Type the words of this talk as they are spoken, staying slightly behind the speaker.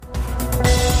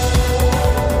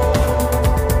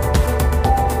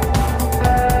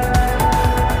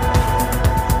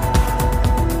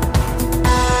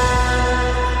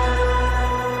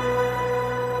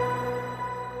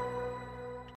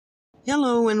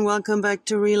and welcome back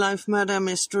to Real Life Murder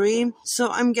Mystery.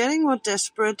 So I'm getting more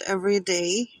desperate every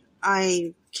day.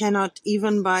 I cannot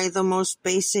even buy the most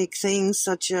basic things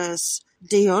such as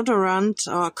deodorant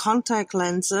or contact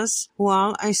lenses,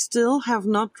 while I still have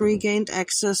not regained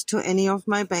access to any of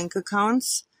my bank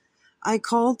accounts. I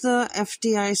called the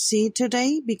FDIC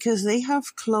today because they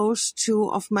have closed 2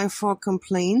 of my 4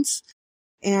 complaints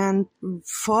and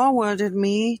forwarded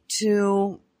me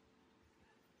to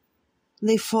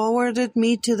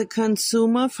the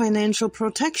Consumer Financial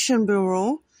Protection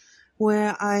Bureau,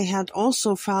 where I had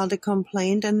also filed a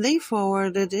complaint, and they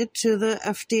forwarded it to the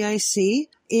FDIC.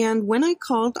 And when I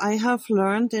called, I have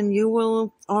learned, and you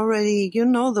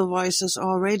know the voices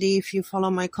already if you follow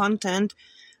my content,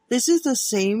 this is the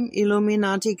same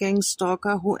Illuminati gang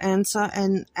stalker who answer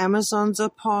an Amazon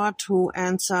support, who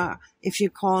answer if you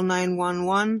call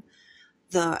 911,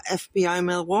 the FBI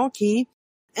Milwaukee,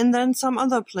 and then some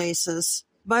other places.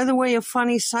 By the way, a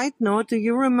funny side note, do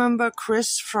you remember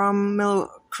Chris from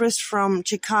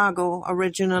Chicago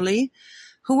originally,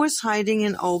 who was hiding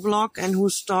in O-Block and who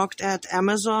stalked at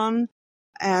Amazon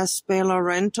as Baylor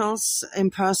Rentals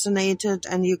impersonated,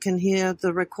 and you can hear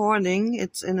the recording,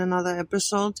 it's in another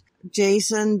episode,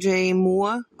 Jason J.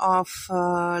 Moore of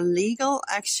Legal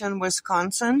Action,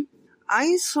 Wisconsin.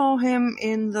 I saw him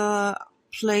in the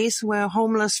place where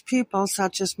homeless people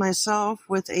such as myself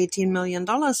with $18 million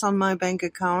on my bank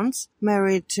accounts,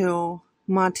 married to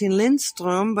Martin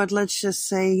Lindström, but let's just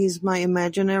say he's my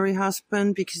imaginary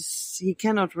husband because he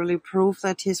cannot really prove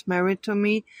that he's married to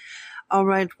me. All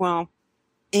right, well,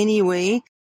 anyway,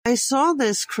 I saw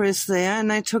this Chris there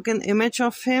and I took an image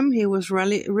of him. He was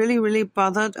really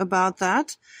bothered about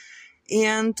that.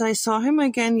 And I saw him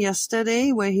again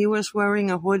yesterday where he was wearing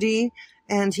a hoodie.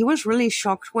 And he was really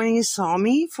shocked when he saw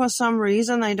me for some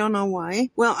reason. I don't know why.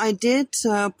 Well, I did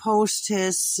post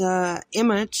his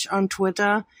image on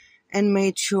Twitter and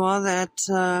made sure that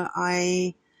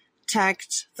I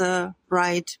tagged the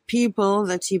right people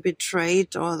that he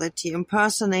betrayed or that he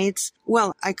impersonates.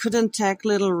 Well, I couldn't tag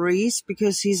Little Reese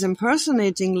because he's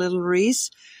impersonating Little Reese,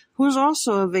 who's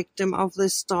also a victim of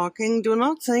this stalking. Do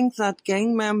not think that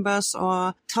gang members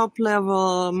or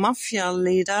top-level mafia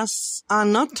leaders are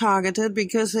not targeted,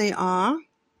 because they are.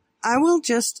 I will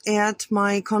just add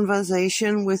my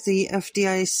conversation with the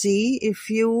FDIC. If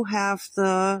you have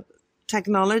the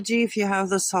technology, if you have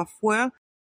the software,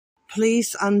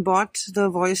 please unbot the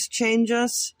voice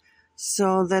changes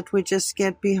so that we just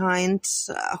get behind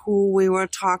who we were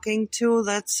talking to.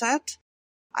 That's it.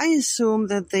 I assume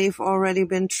that they've already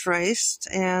been traced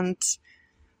and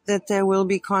that there will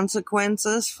be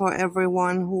consequences for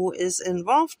everyone who is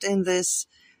involved in this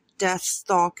death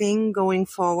stalking going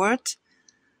forward.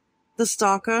 The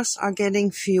stalkers are getting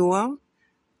fewer.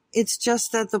 It's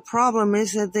just that the problem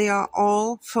is that they are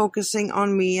all focusing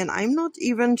on me, and I'm not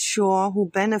even sure who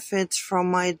benefits from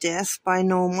my death by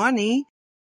no money.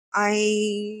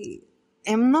 I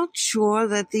am not sure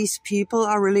that these people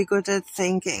are really good at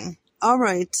thinking. All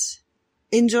right.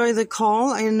 Enjoy the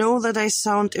call. I know that I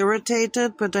sound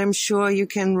irritated, but I'm sure you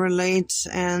can relate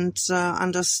and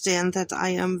understand that I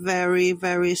am very,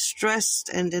 very stressed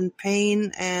and in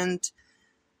pain. And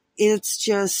it's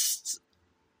just,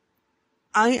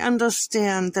 I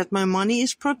understand that my money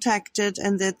is protected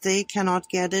and that they cannot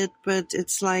get it, but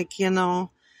it's like,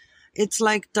 it's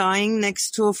like dying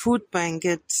next to a food bank.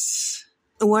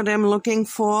 What I'm looking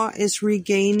for is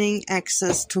regaining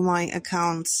access to my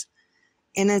accounts.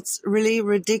 And it's really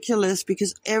ridiculous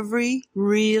because every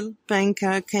real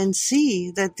banker can see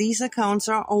that these accounts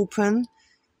are open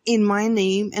in my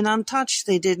name and untouched.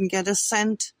 They didn't get a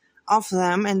cent of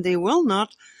them, and they will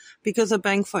not, because the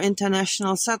Bank for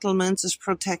International Settlements is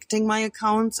protecting my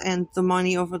accounts and the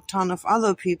money of a ton of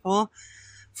other people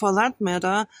for that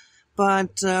matter.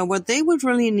 But what they would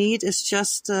really need is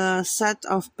just a set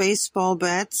of baseball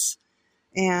bats,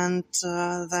 and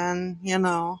then,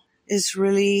 is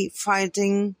really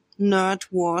fighting nerd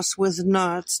wars with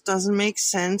nerds. Doesn't make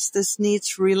sense. This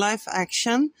needs real life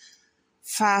action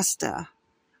faster.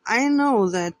 I know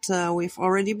that we've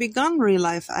already begun real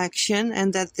life action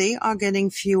and that they are getting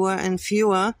fewer and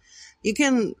fewer. You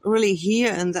can really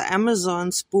hear in the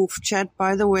Amazon spoof chat,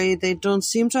 by the way, they don't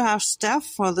seem to have staff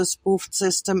for the spoofed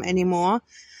system anymore.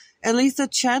 At least the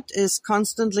chat is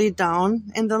constantly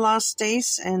down in the last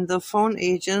days, and the phone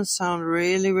agents sound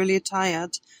really, really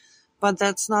tired. But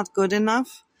that's not good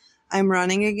enough. I'm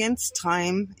running against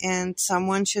time, and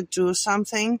someone should do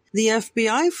something. The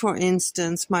FBI, for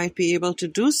instance, might be able to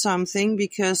do something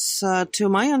because, to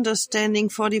my understanding,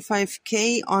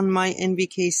 $45K on my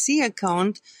NBKC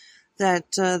account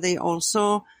that they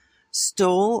also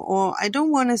stole, or I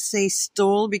don't want to say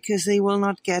stole because they will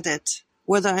not get it.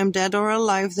 Whether I'm dead or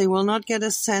alive, they will not get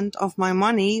a cent of my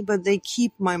money, but they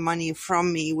keep my money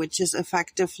from me, which is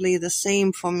effectively the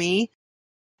same for me.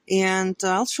 And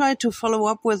I'll try to follow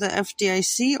up with the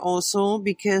FDIC also,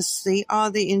 because they are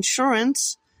the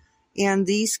insurance, and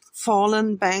these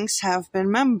fallen banks have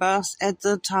been members at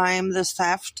the time the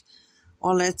theft,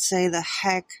 or let's say the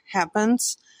hack,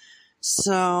 happens.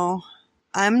 So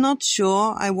I'm not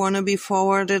sure I want to be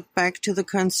forwarded back to the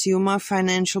Consumer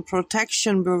Financial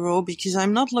Protection Bureau, because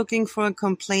I'm not looking for a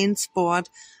complaints board.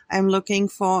 I'm looking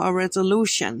for a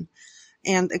resolution.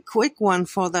 And a quick one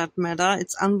for that matter.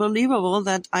 It's unbelievable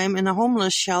that I'm in a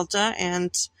homeless shelter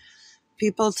and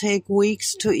people take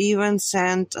weeks to even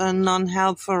send a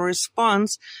non-helpful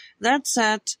response. That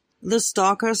said, the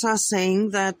stalkers are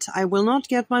saying that I will not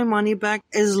get my money back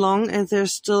as long as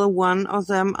there's still one of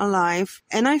them alive.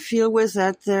 And I feel with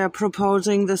that they're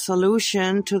proposing the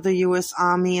solution to the U.S.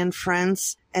 Army and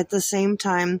friends at the same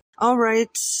time. All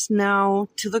right, now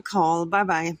to the call.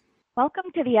 Bye-bye.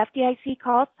 Welcome to the FDIC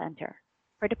call center.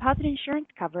 For deposit insurance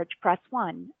coverage, press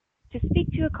 1. To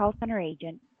speak to a call center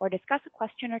agent or discuss a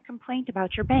question or complaint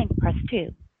about your bank, press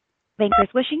 2.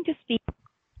 Bankers wishing to speak.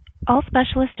 All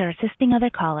specialists are assisting other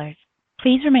callers.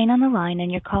 Please remain on the line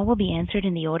and your call will be answered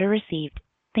in the order received.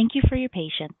 Thank you for your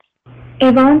patience.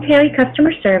 A voluntary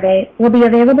customer survey will be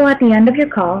available at the end of your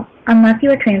call unless you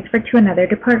are transferred to another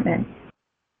department.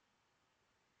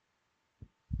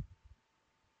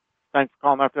 Thanks for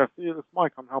calling FDIC. This is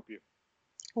Mike. I'm help you.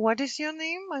 What is your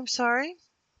name? I'm sorry.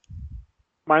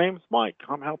 My name is Mike.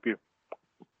 I'm help you.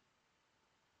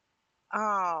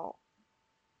 Oh,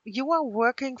 you are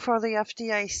working for the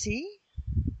FDIC?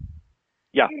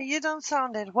 Yeah. You don't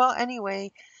sound it. Well,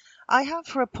 anyway, I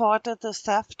have reported the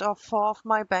theft of 4 of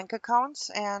my bank accounts,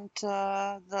 and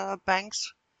the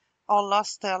banks all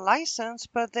lost their license,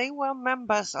 but they were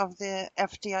members of the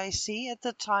FDIC at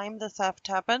the time the theft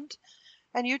happened.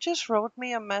 And you just wrote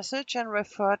me a message and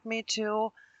referred me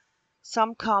to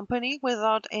some company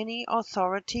without any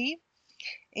authority.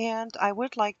 And I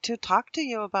would like to talk to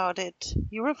you about it.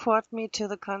 You referred me to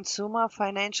the Consumer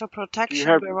Financial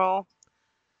Protection Bureau.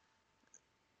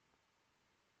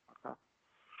 Okay.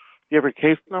 Do you have a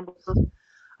case number?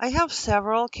 I have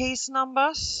several case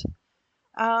numbers.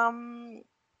 230-830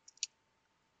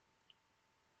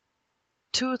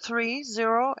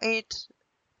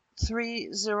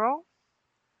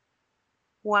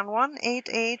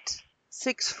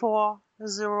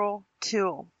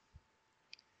 1188-6402.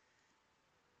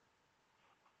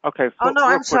 Okay. So Oh no,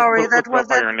 I'm sorry. That was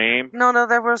by your name. No,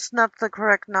 that was not the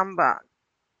correct number.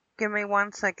 Give me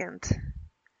 1 second.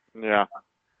 Yeah.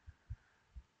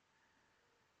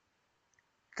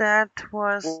 That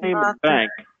was Name not of the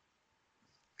bank.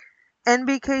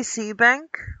 NBKC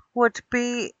Bank would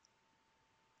be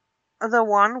the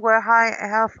one where I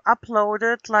have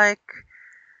uploaded, like,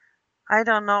 I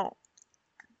don't know,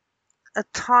 a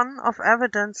ton of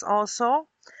evidence also.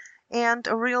 And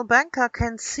a real banker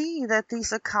can see that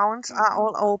these accounts are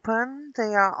all open.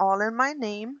 They are all in my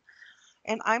name.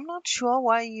 And I'm not sure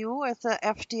why you at the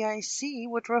FDIC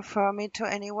would refer me to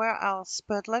anywhere else.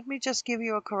 But let me just give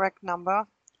you a correct number.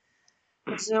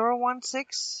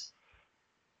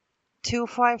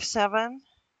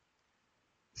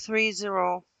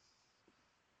 016-257-30.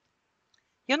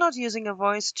 You're not using a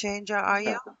voice changer, are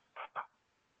you?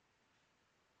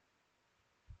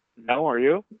 No, are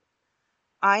you?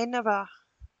 I never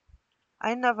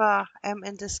am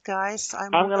in disguise.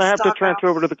 I'm going to have to transfer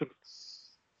over to the...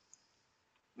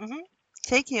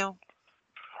 Take you.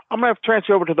 I'm going to have to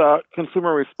transfer over to the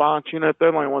Consumer Response Unit.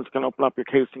 They're the only ones going to open up your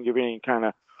case and give you any kind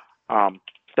of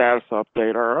status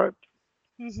update, all right?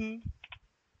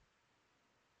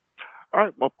 All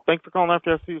right. Well, thanks for calling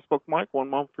FDIC. You spoke to Mike. 1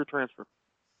 moment for your transfer.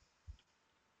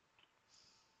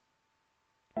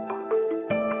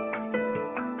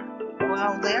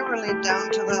 Well, they're really down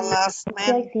to the last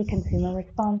man. FDIC Consumer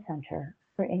Response Center.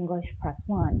 For English, press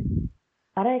 1.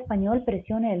 Para español,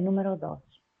 presione el número 2.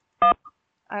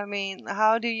 I mean,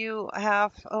 how do you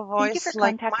have a voice like Mike? Thank you for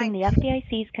contacting the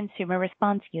FDIC's Consumer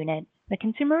Response Unit. The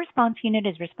Consumer Response Unit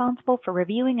is responsible for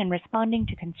reviewing and responding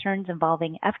to concerns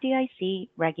involving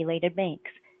FDIC-regulated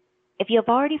banks. If you have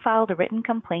already filed a written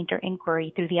complaint or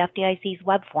inquiry through the FDIC's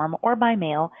web form or by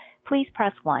mail, please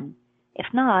press 1.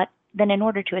 If not, then in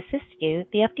order to assist you,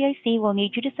 the FDIC will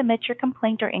need you to submit your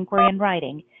complaint or inquiry in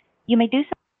writing. You may do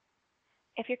so.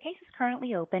 If your case is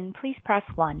currently open, please press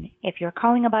 1. If you're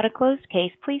calling about a closed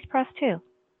case, please press 2.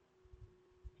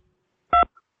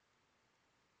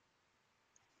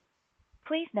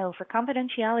 Please know for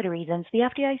confidentiality reasons, the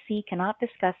FDIC cannot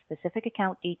discuss specific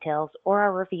account details or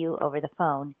our review over the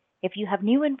phone. If you have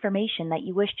new information that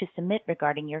you wish to submit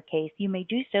regarding your case, you may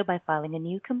do so by filing a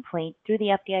new complaint through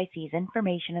the FDIC's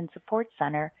Information and Support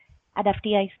Center at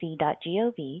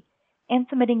fdic.gov and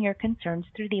submitting your concerns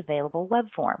through the available web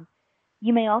form.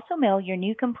 You may also mail your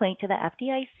new complaint to the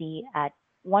FDIC at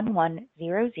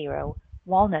 1100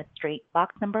 Walnut Street,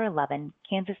 Box Number 11,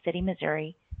 Kansas City,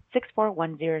 Missouri,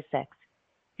 64106.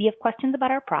 If you have questions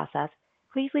about our process,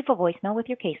 please leave a voicemail with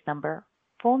your case number,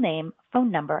 full name,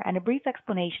 phone number, and a brief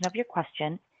explanation of your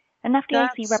question. An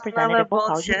FDIC That's representative will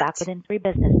call you bullshit. back within 3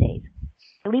 business days.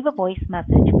 To leave a voice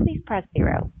message, please press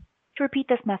 0. To repeat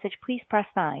this message, please press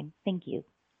 9. Thank you.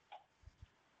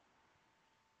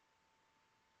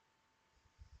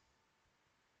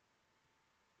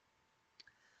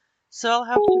 So I'll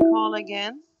have to call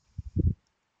again.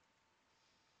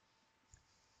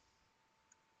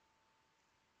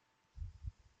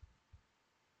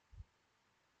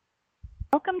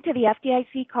 Welcome to the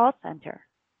FDIC call center.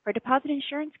 For deposit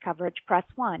insurance coverage, press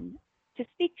 1. To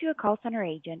speak to a call center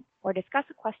agent or discuss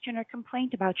a question or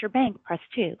complaint about your bank, press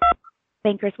 2.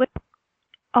 Bankers with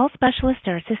all specialists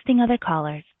are assisting other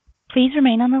callers. Please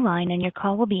remain on the line and your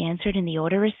call will be answered in the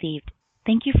order received.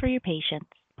 Thank you for your patience.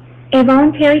 A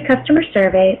voluntary customer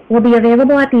survey will be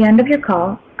available at the end of your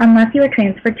call unless you are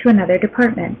transferred to another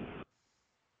department.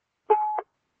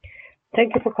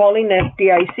 Thank you for calling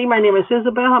FDIC. My name is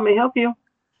Isabel. How may I help you?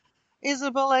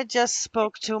 Isabel, I just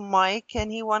spoke to Mike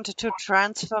and he wanted to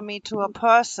transfer me to a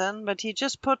person, but he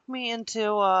just put me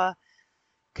into a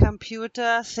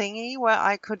computer thingy where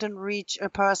I couldn't reach a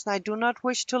person. I do not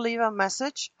wish to leave a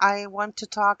message. I want to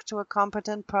talk to a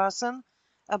competent person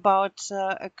about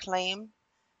a claim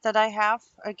that I have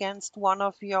against one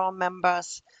of your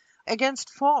members, against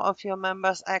 4 of your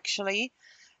members actually,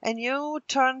 and you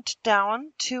turned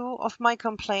down 2 of my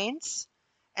complaints,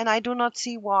 and I do not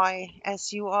see why,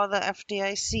 as you are the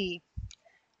FDIC,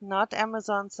 not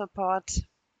Amazon support.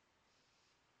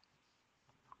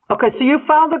 Okay, so you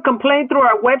filed a complaint through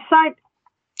our website?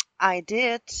 I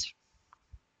did.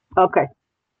 Okay.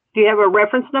 Do you have a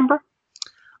reference number?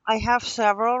 I have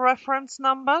several reference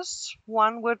numbers.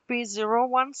 One would be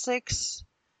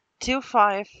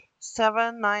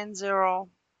 016-25790.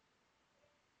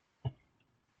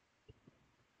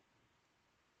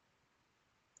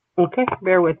 Okay,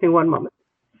 bear with me one moment.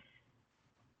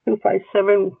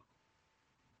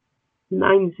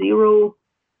 25790.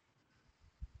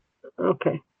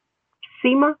 Okay.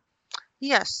 SEMA?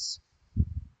 Yes.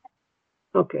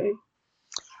 Okay.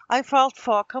 I filed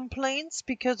 4 complaints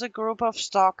because a group of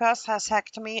stalkers has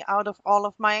hacked me out of all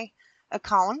of my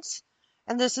accounts.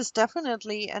 And this is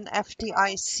definitely an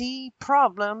FDIC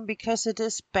problem because it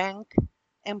is bank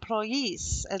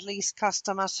employees, at least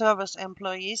customer service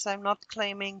employees. I'm not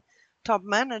claiming top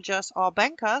managers or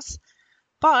bankers,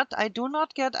 but I do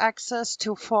not get access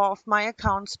to 4 of my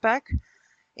accounts back.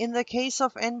 In the case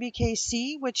of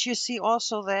NBKC, which you see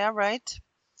also there, right?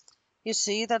 You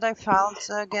see that I filed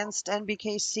against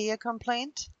NBKC a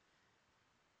complaint?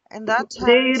 And that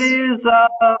There has is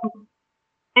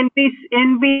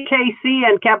NBKC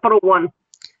and Capital One.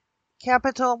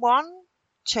 Capital One,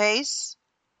 Chase,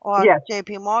 or Yes.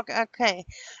 JP Morgan. Okay.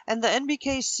 And the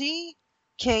NBKC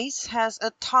case has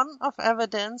a ton of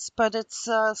evidence, but it's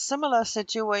a similar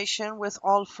situation with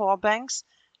all 4 banks.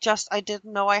 Just I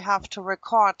didn't know I have to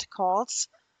record calls.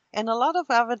 And a lot of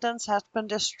evidence has been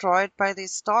destroyed by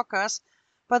these stalkers.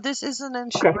 But this is an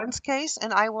insurance case,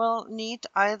 and I will need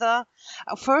either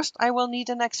first, I will need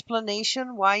an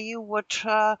explanation why you would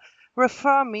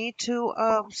refer me to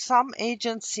some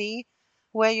agency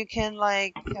where you can,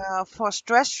 like, for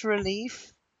stress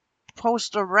relief,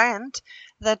 post a rent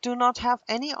that do not have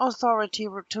any authority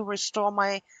to restore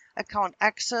my account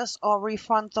access or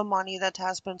refund the money that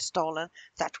has been stolen.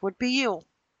 That would be you.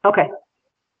 Okay.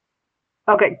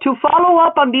 Okay. To follow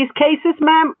up on these cases,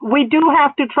 ma'am, we do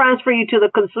have to transfer you to the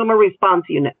Consumer Response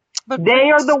Unit. But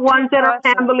They are the please ones that are do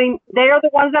handling. They are the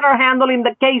ones that are handling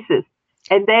the cases,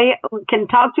 and they can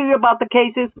talk to you about the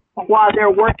cases while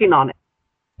they're working on it.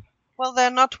 Well,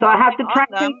 they're not So I have working to on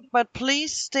transfer. them, but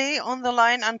please stay on the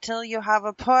line until you have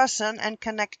a person and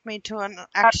connect me to an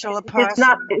actual person. It's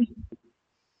not.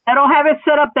 I don't have it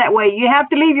set up that way. You have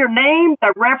to leave your name,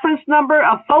 a reference number,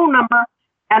 a phone number,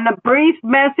 and a brief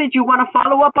message. You want to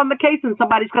follow up on the case, and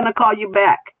somebody's going to call you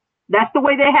back. That's the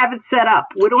way they have it set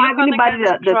up. We don't have anybody You're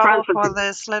gonna get in to trouble transfer for to.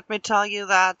 this. Let me tell you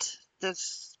that.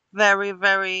 This very,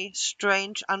 very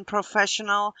strange,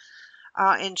 unprofessional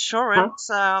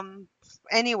insurance.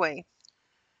 Anyway,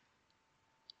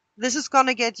 this is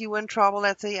gonna get you in trouble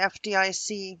at the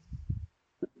FDIC.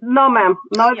 No, ma'am.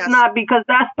 No, it's Yes. not, because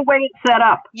that's the way it's set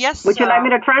up. Yes, Would you like me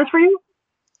to transfer you?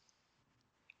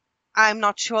 I'm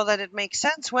not sure that it makes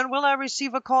sense. When will I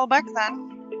receive a call back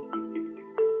then?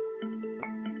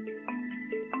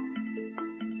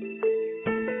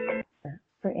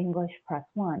 For English, press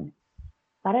 1.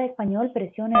 Para español,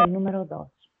 presione el número 2.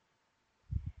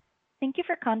 Thank you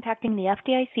for contacting the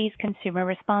FDIC's Consumer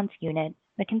Response Unit.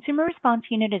 The Consumer Response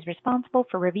Unit is responsible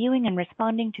for reviewing and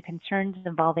responding to concerns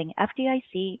involving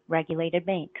FDIC-regulated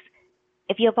banks.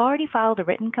 If you have already filed a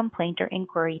written complaint or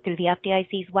inquiry through the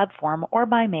FDIC's web form or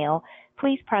by mail,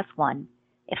 please press 1.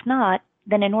 If not,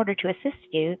 then in order to assist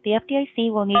you, the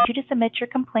FDIC will need you to submit your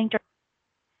complaint.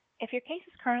 If your case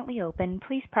is currently open,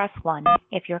 please press 1.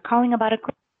 If you're calling about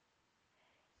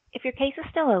If your case is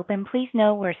still open, please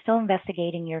know we're still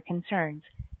investigating your concerns.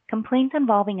 Complaints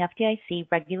involving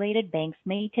FDIC-regulated banks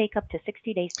may take up to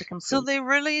 60 days to complete. So they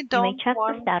really You may don't check the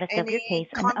want status of your any case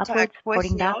and upload contact with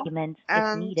supporting you. documents if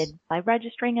And needed by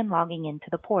registering and logging into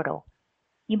the portal.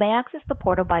 You may access the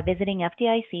portal by visiting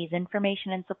FDIC's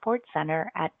Information and Support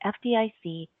Center at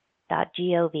fdic.gov.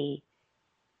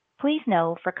 Please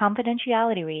know, for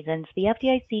confidentiality reasons, the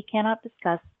FDIC cannot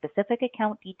discuss specific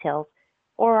account details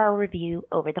or our review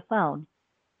over the phone.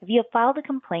 If you have filed a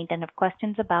complaint and have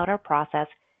questions about our process,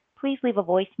 please leave a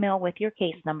voicemail with your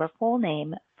case number, full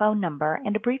name, phone number,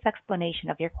 and a brief explanation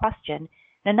of your question,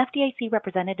 and an FDIC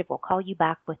representative will call you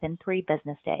back within 3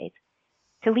 business days.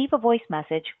 To leave a voice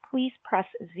message, please press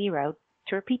 0.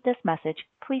 To repeat this message,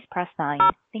 please press 9.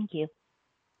 Thank you.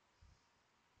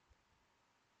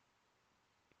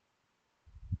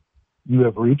 You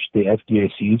have reached the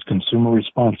FDIC's Consumer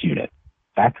Response Unit.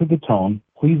 After the tone,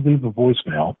 please leave a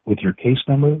voicemail with your case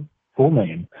number, full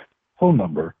name, phone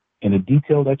number, and a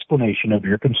detailed explanation of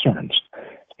your concerns.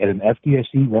 And an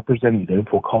FDIC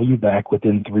representative will call you back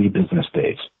within 3 business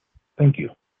days. Thank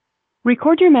you.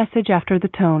 Record your message after the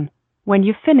tone. When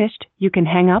you've finished, you can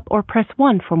hang up or press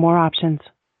 1 for more options.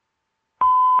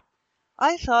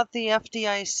 I thought the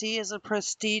FDIC is a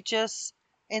prestigious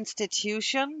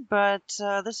institution, but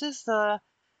this is the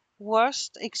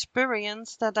worst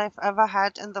experience that I've ever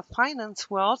had in the finance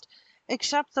world,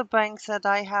 except the banks that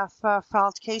I have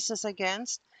filed cases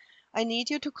against. I need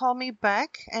you to call me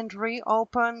back and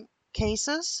reopen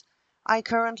cases. I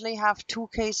currently have 2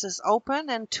 cases open,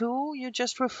 and 2, you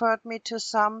just referred me to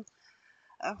some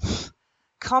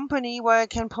company where I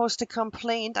can post a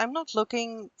complaint. I'm not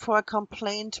looking for a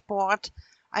complaint board.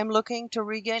 I'm looking to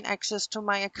regain access to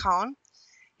my account.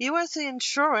 You as the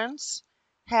insurance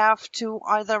have to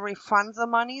either refund the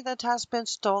money that has been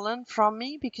stolen from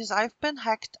me, because I've been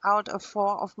hacked out of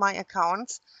 4 of my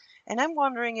accounts, and I'm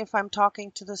wondering if I'm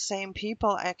talking to the same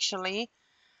people actually.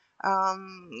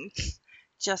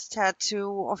 Just had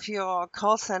 2 of your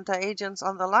call center agents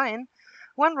on the line.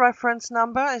 One reference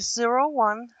number is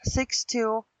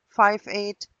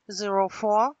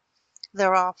 01625804.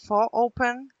 There are 4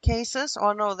 open cases,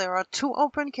 or no, there are 2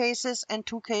 open cases and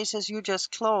 2 cases you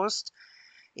just closed.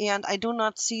 And I do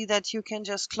not see that you can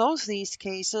just close these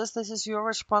cases. This is your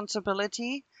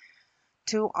responsibility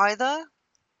to either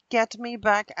get me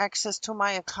back access to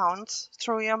my accounts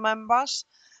through your members,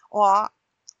 or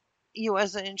you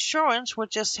as an insurance would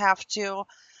just have to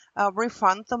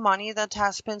refund the money that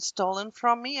has been stolen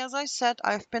from me. As I said,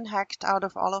 I've been hacked out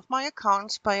of all of my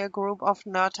accounts by a group of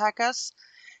nerd hackers.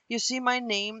 You see my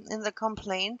name in the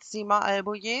complaint, Sima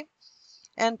Albuye.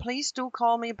 And please do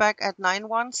call me back at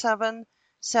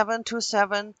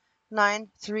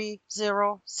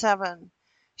 917-727-9307.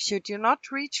 Should you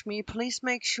not reach me, please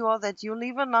make sure that you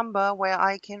leave a number where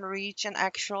I can reach an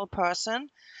actual person.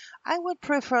 I would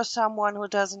prefer someone who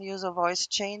doesn't use a voice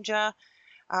changer.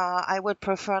 I would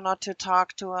prefer not to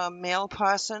talk to a male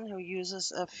person who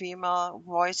uses a female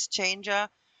voice changer.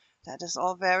 That is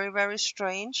all very, very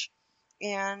strange.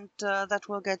 And that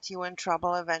will get you in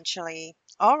trouble eventually.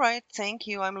 All right, thank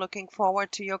you. I'm looking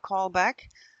forward to your call back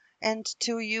and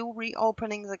to you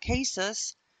reopening the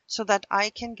cases so that I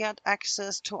can get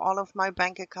access to all of my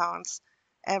bank accounts.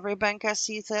 Every bank I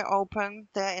see they're open,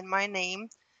 they're in my name.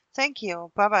 Thank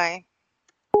you. Bye-bye.